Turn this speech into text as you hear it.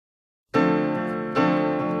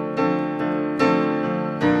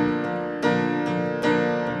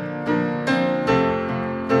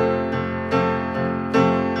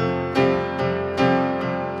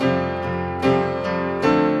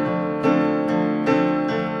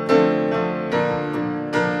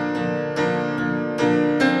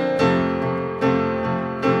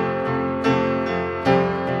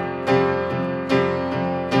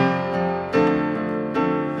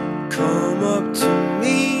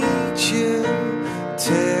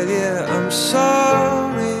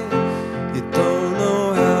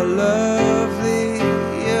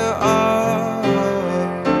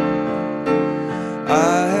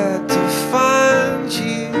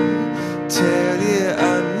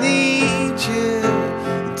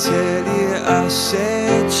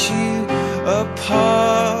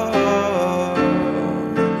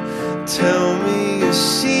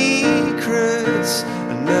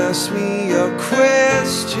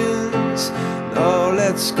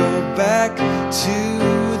let's go back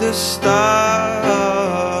to the start.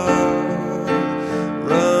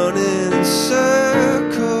 Running in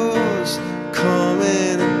circles,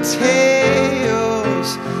 coming in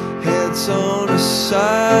tails, heads on the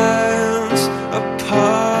sides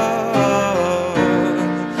apart.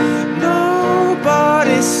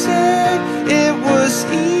 Nobody said it was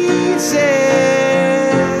easy.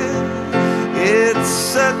 It's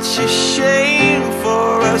such a shame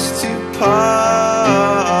for us to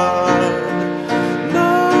part.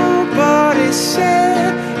 Nobody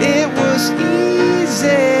said it was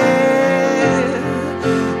easy.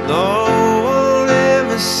 No one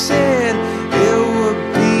ever said it would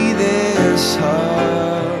be this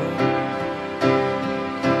hard.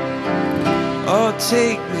 Oh,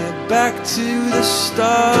 take me back to the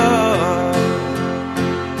start.